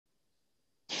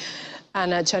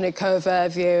Anna Chernikova,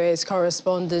 VOA's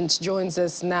correspondent, joins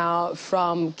us now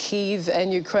from Kiev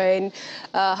in Ukraine.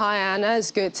 Hi, Anna.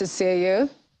 It's good to see you.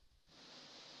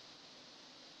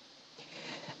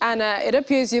 Anna, it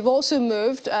appears you've also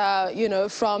moved,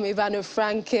 from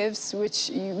Ivano-Frankivsk, which,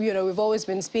 we've always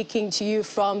been speaking to you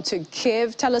from, to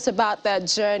Kiev. Tell us about that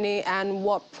journey and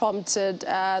what prompted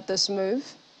this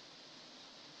move.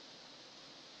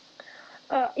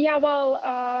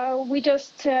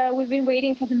 We've been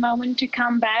waiting for the moment to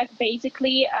come back,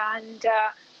 basically, and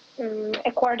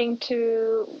according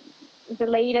to the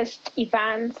latest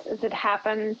events that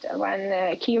happened when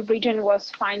the Kiev region was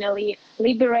finally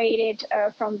liberated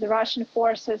from the Russian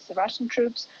forces, the Russian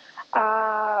troops,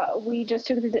 we just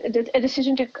took a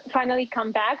decision to finally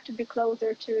come back, to be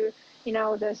closer to,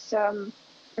 this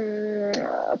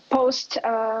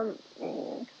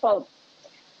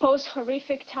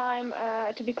post-horrific time,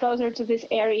 to be closer to this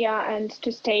area and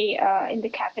to stay in the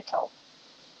capital.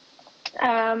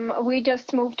 We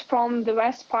just moved from the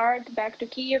west part back to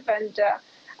Kiev, and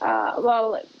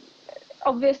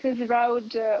obviously the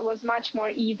road was much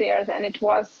more easier than it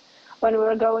was when we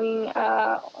were going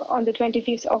on the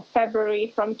 25th of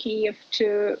February from Kiev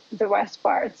to the west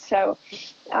part. So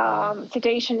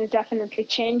situation is definitely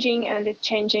changing, and it's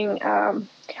changing,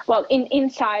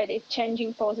 inside it's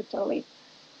changing positively.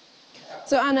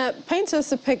 So, Anna, paint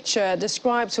us a picture,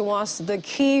 describe to us the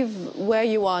Kiev where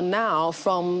you are now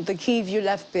from the Kiev you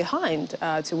left behind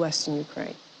to Western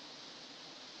Ukraine.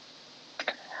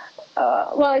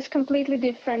 It's completely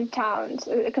different towns,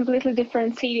 completely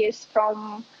different cities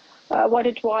from what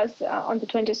it was on the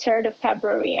 23rd of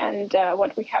February and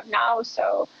what we have now.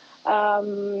 So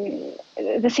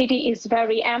the city is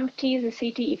very empty, the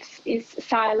city is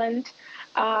silent.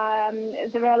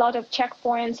 There are a lot of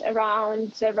checkpoints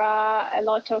around. There are a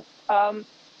lot of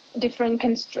different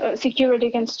security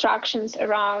constructions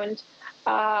around.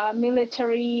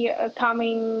 Military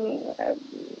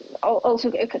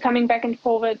also coming back and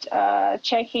forward,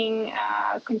 checking,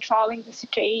 controlling the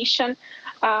situation.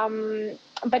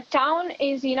 But town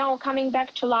is, coming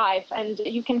back to life, and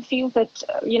you can feel that,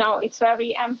 it's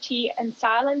very empty and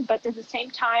silent. But at the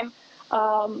same time,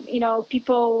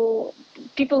 people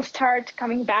start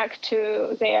coming back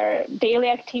to their daily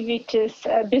activities.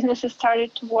 Businesses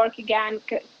started to work again,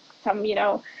 some,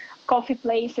 coffee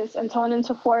places and so on and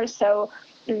so forth. So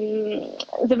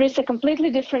there is a completely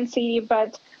different city,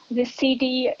 but the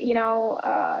city,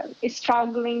 is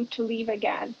struggling to live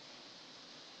again.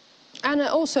 And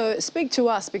also speak to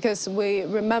us, because we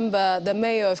remember the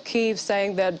mayor of Kiev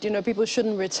saying that, people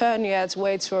shouldn't return yet,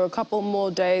 wait for a couple more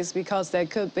days because there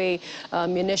could be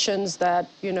munitions that,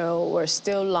 were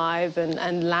still live and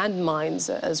landmines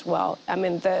as well. I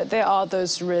mean, there are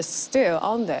those risks still,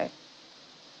 aren't there?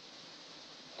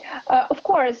 Of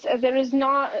course, there is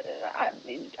not.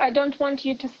 I don't want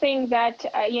you to think that,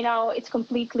 it's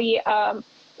completely.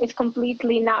 It's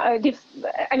completely now.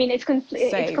 It's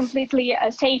completely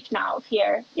safe now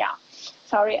here. Yeah,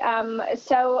 sorry.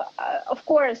 Of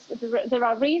course, there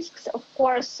are risks. Of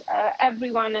course,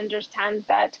 everyone understands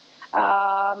that.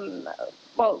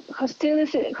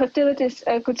 Hostilities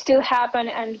could still happen,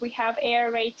 and we have air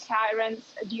raid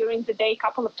sirens during the day, a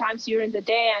couple of times during the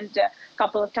day, and a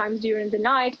couple of times during the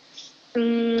night.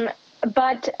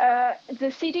 But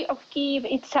the city of Kiev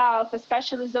itself,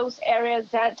 especially those areas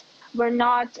that were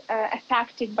not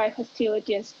affected by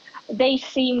hostilities, they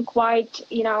seem quite,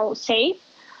 safe.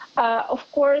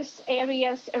 Of course,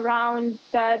 areas around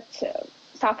that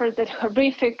suffered the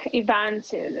horrific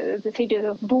events, the cities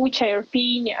of Bucha,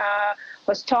 Irpin,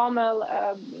 Hostomel,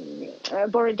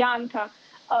 Borodanka,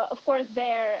 of course,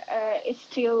 there is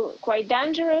still quite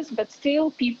dangerous, but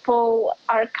still people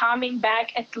are coming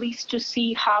back at least to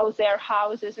see how their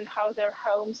houses and how their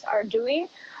homes are doing.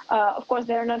 Of course,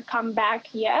 they're not come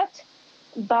back yet,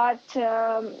 but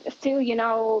still,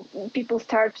 people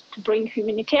start to bring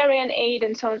humanitarian aid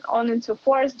and so on and so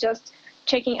forth, just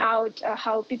checking out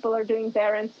how people are doing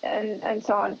there and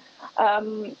so on.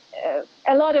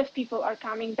 A lot of people are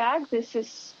coming back. This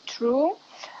is true.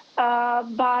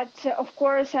 But of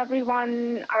course,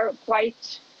 everyone are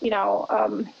quite,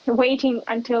 waiting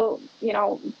until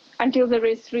there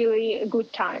is really a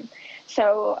good time.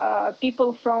 So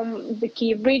people from the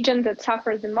Kiev region that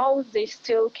suffer the most, they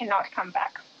still cannot come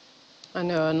back. I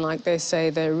know, and like they say,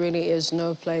 there really is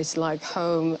no place like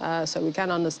home, so we can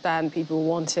understand people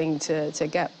wanting to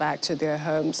get back to their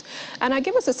homes. And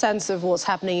give us a sense of what's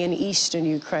happening in eastern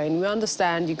Ukraine. We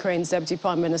understand Ukraine's Deputy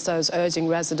Prime Minister is urging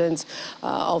residents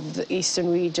of the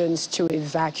eastern regions to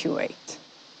evacuate.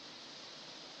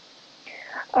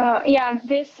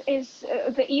 This is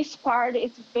the east part.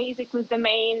 It's basically the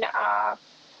main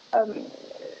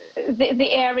the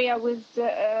area with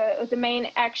the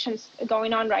main actions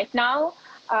going on right now.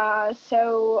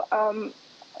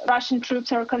 Russian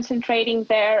troops are concentrating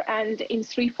there, and in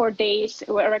 3-4 days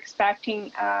we're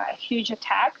expecting a huge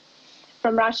attack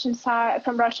from Russian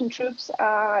troops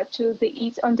to the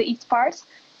east, on the east parts.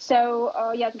 So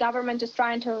yes, government is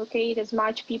trying to evacuate as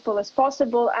much people as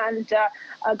possible, and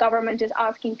government is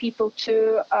asking people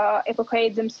to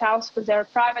evacuate themselves with their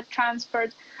private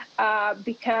transport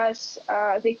because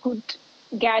they could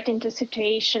get into a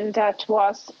situation that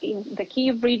was in the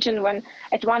Kiev region when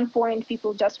at one point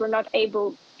people just were not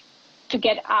able to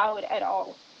get out at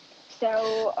all.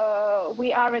 So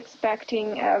we are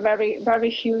expecting very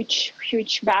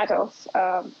huge battles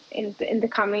in the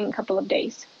coming couple of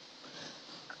days.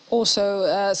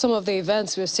 Also, some of the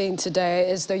events we've seen today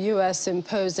is the U.S.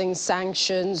 imposing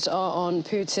sanctions on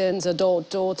Putin's adult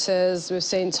daughters. We've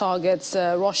seen targets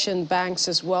Russian banks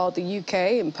as well. The UK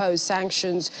imposed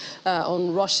sanctions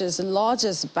on Russia's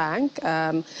largest bank.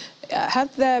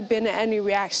 Have there been any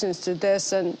reactions to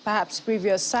this and perhaps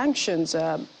previous sanctions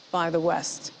by the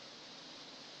West?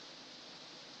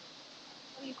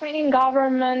 The Ukrainian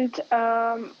government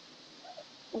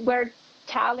were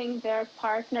telling their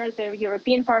partners, their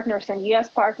European partners and US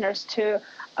partners, to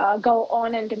go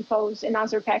on and impose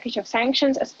another package of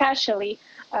sanctions, especially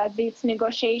these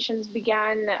negotiations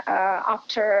began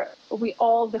after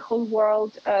the whole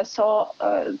world saw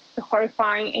the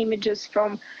horrifying images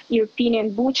from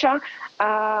European Bucha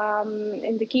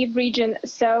in the Kiev region.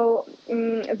 So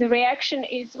the reaction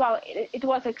is, well, it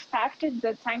was expected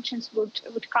that sanctions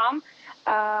would come.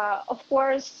 Of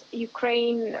course,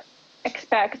 Ukraine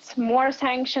expects more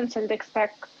sanctions and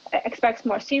expects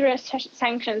more serious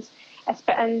sanctions,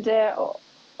 and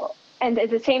at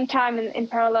the same time, in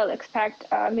parallel, expect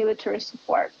military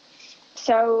support.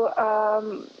 So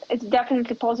it's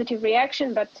definitely positive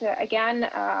reaction, but again,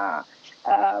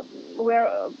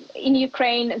 in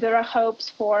Ukraine, there are hopes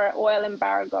for oil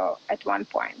embargo at one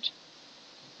point.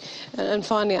 And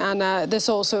finally, Anna, this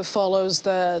also follows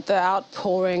the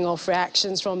outpouring of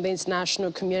reactions from the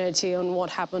international community on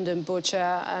what happened in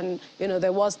Bucha. And, you know,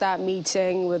 there was that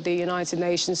meeting with the United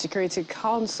Nations Security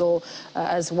Council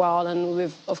as well. And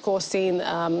we've, of course, seen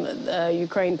the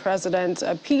Ukraine president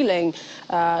appealing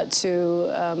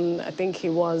to, I think he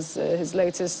was his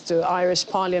latest, to Irish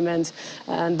Parliament.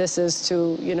 And this is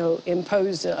to, you know,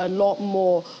 impose a lot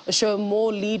more, show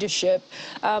more leadership.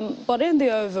 But in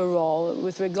the overall,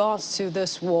 with regards to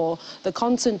this war, the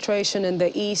concentration in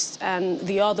the east and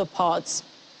the other parts,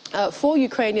 for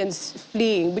Ukrainians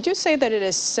fleeing, would you say that it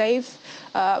is safe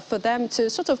for them to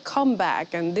sort of come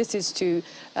back? And this is to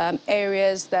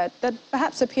areas that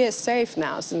perhaps appear safe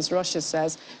now, since Russia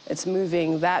says it's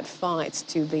moving that fight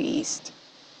to the east.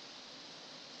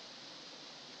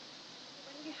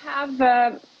 When you have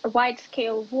a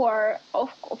wide-scale war,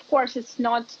 of course, it's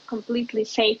not completely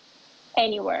safe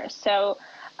anywhere. So.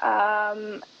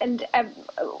 And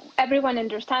everyone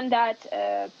understands that,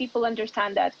 people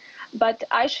understand that. But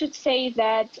I should say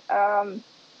that,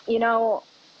 you know,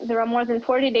 there are more than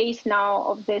 40 days now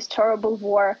of this terrible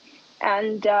war,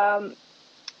 and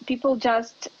people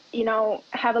just, you know,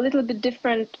 have a little bit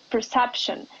different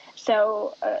perception.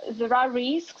 So there are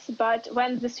risks, but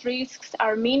when these risks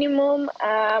are minimum,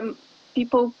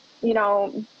 people, you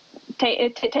know,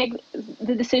 take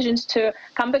the decisions to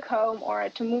come back home or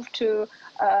to move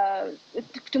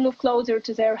closer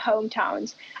to their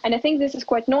hometowns. And I think this is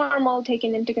quite normal,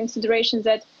 taking into consideration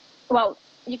that, well,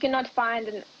 you cannot find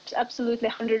an absolutely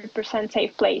 100%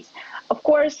 safe place. Of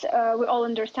course, we all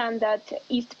understand that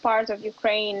east part of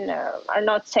Ukraine are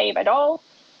not safe at all.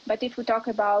 But if we talk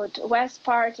about west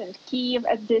part and Kiev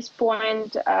at this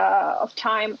point of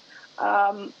time,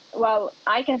 well,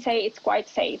 I can say it's quite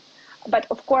safe. But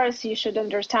of course, you should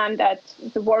understand that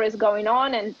the war is going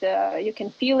on, and you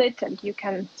can feel it and you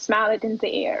can smell it in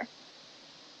the air.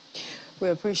 We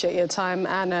appreciate your time.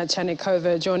 Anna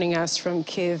Chernikova joining us from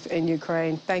Kiev in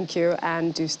Ukraine. Thank you,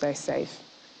 and do stay safe.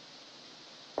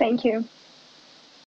 Thank you.